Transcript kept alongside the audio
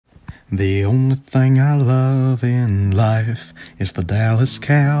The only thing I love in life is the Dallas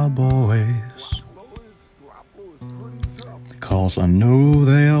Cowboys, 'cause I know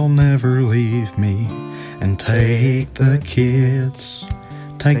they'll never leave me and take them kids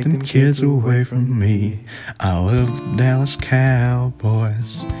away from me. I love the Dallas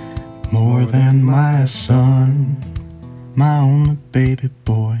Cowboys more than my son, my only baby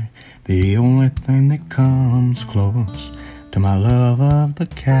boy. The only thing that comes close to my love of the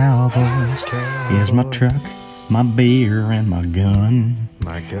Cowboys is my truck, my beer, and my gun.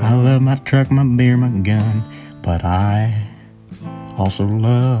 I love my truck, my beer, my gun, but I also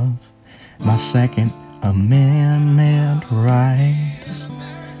love my Second Amendment rights.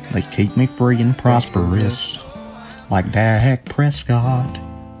 They keep me free and prosperous, like Dak Prescott,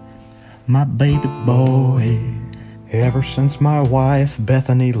 my baby boy. Ever since my wife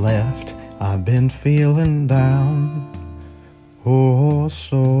Bethany left, I've been feeling down, oh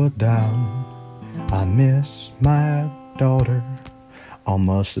so down. I miss my daughter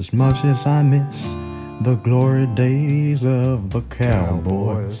almost as much as I miss the glory days of the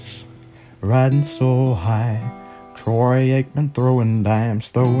Cowboys. Riding so high, Troy Aikman throwing dimes,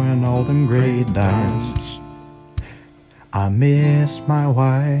 throwing all them great dimes. I miss my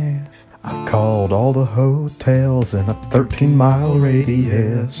wife. I called all the hotels in a 13-mile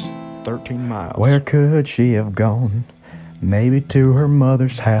radius. 13 miles. Where could she have gone? Maybe to her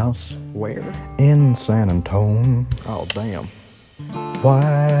mother's house. Where? In San Antonio. Oh, damn.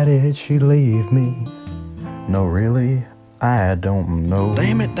 Why did she leave me? No, really, I don't know.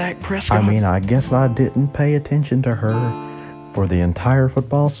 Damn it, Dak Prescott. I mean, I guess I didn't pay attention to her for the entire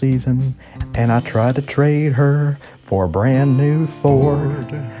football season, and I tried to trade her for a brand new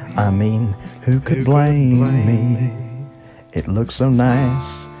Ford. I mean, who could blame me? It looks so nice,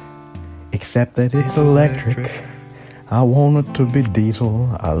 except that it's electric. I want it to be diesel.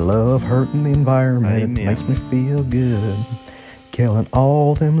 I love hurting the environment. Amen. It makes me feel good. Killing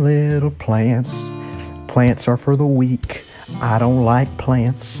all them little plants. Plants are for the weak. I don't like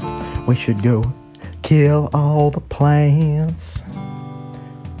plants. We should go kill all the plants.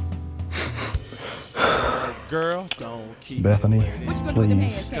 Girl, don't keep Bethany,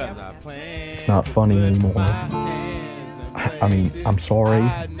 please. It's not funny anymore. I mean, I'm sorry.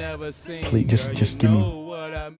 Please, just give me